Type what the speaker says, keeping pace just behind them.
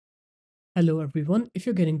Hello everyone, if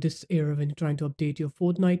you're getting this error when you're trying to update your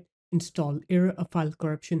Fortnite install error, a file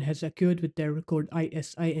corruption has occurred with the error code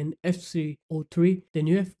IS-IN-FC03, then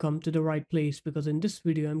you have come to the right place because in this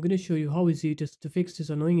video I'm going to show you how easy it is to fix this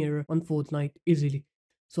annoying error on Fortnite easily.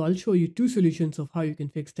 So I'll show you two solutions of how you can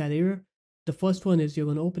fix that error. The first one is you're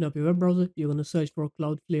going to open up your web browser, you're going to search for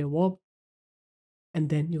Cloudflare Warp, and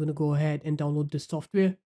then you're going to go ahead and download this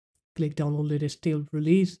software. Click download it as stale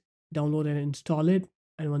release, download and install it.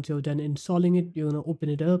 And once you're done installing it, you're going to open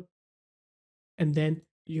it up, and then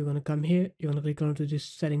you're going to come here, you're going to click onto this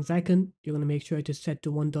settings icon, you're going to make sure it is set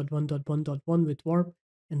to 1.1.1.1 with warp,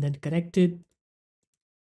 and then connect it.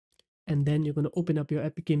 And then you're going to open up your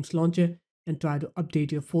Epic Games launcher and try to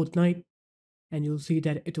update your Fortnite, and you'll see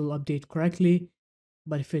that it will update correctly.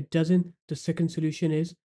 But if it doesn't, the second solution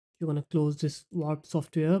is you're going to close this warp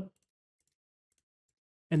software up,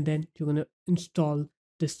 and then you're going to install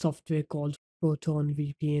this software called Proton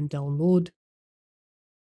VPN download.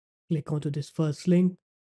 Click onto this first link,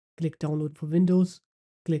 click download for Windows,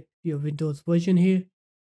 click your Windows version here,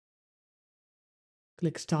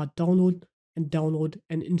 click start download, and download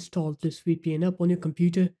and install this VPN up on your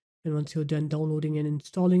computer. And once you're done downloading and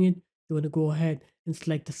installing it, you're going to go ahead and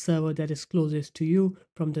select the server that is closest to you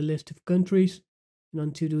from the list of countries. And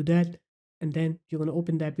once you do that, and then you're going to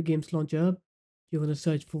open the Epic Games launcher up, you're going to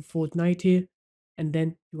search for Fortnite here, and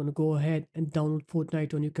then you're going to go ahead and download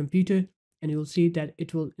Fortnite on your computer, and you'll see that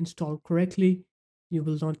it will install correctly. You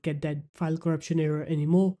will not get that file corruption error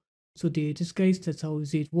anymore. So there it is, guys. That's how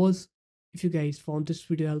easy it was. If you guys found this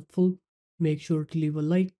video helpful, make sure to leave a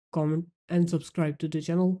like, comment, and subscribe to the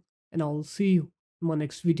channel, and I'll see you in my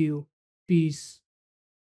next video. Peace.